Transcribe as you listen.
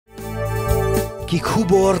ki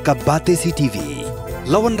khubor ka bate si TV.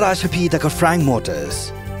 Lawan Rashaphi da ka Frank Motors.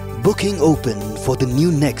 Booking open for the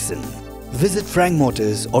new Nexon. Visit Frank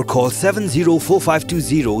Motors or call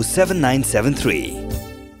 7045207973.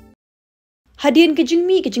 Hadian ke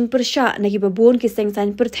jingmi ke jing persya nagi babon ke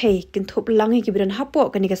sengsan perthai kin thop langi ke bidan hapo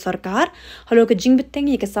kani ke sarkar halo ke jing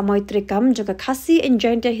betengi ke samoi trekam jaga Khasi and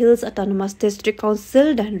Jaintia Hills Autonomous District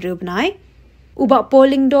Council dan Bnai ubak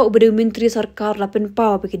polling do ubade menteri sarkar lapen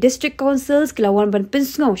pau bagi district councils kilawan ban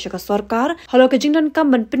pinsngau syaka sarkar halo ke jing dan kam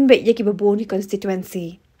ban pinbe ye ke babon ki constituency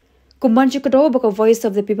kumban chukado baka Voice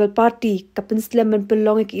of the People Party kapin Snem ban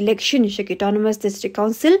pelong ke election syaka Autonomous District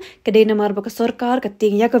Council kedai namar baka sarkar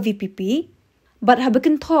kating ya ka VPP But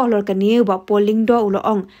habakin tho lor kaniu ba polling do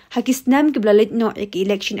uloong haki Snem ke blalit no ek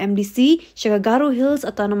election MDC syaka Garo Hills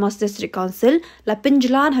Autonomous District Council la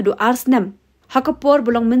Pynjlan hadu Snem hakapor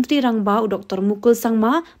bolong menteri rangba Dr. Mukul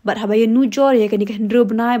sangma but habaya nujor ya kani hendro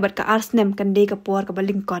Bnai but ka Snem kandai kapor ka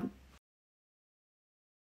Lyngkot.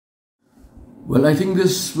 Well, I think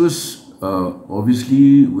this was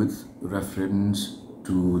obviously with reference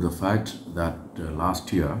to the fact that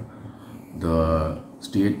last year the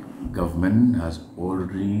state government has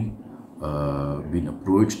already been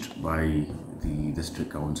approached by the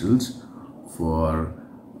district councils for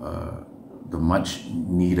the much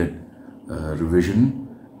needed revision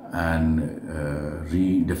and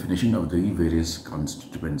redefinition of the various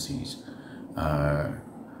constituencies.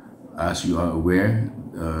 As you are aware,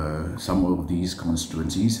 some of these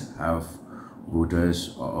constituencies have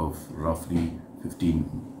voters of roughly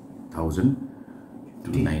 15,000 to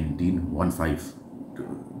 19,15.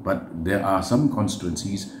 But there are some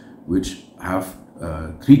constituencies which have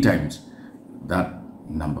 3 times that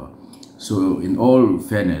number. So in all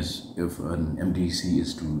fairness, if an MDC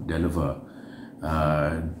is to deliver,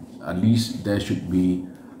 at least there should be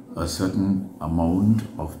a certain amount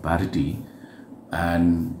of parity,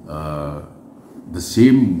 and the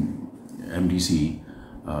same MDC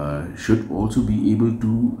should also be able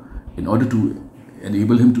to, in order to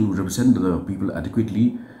enable him to represent the people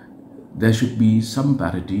adequately, there should be some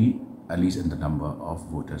parity, at least in the number of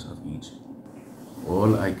voters of each.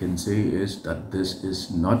 All I can say is that this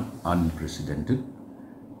is not unprecedented.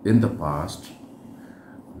 In the past,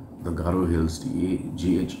 the Garo Hills, the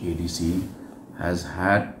GHADC, has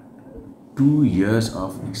had 2 years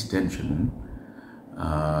of extension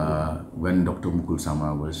when Dr. Mukul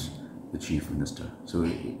Sama was the Chief Minister. So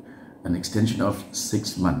an extension of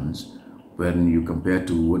 6 months, when you compare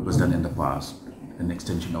to what was done in the past, an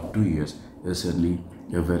extension of 2 years is certainly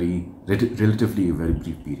a relatively a very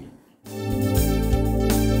brief period.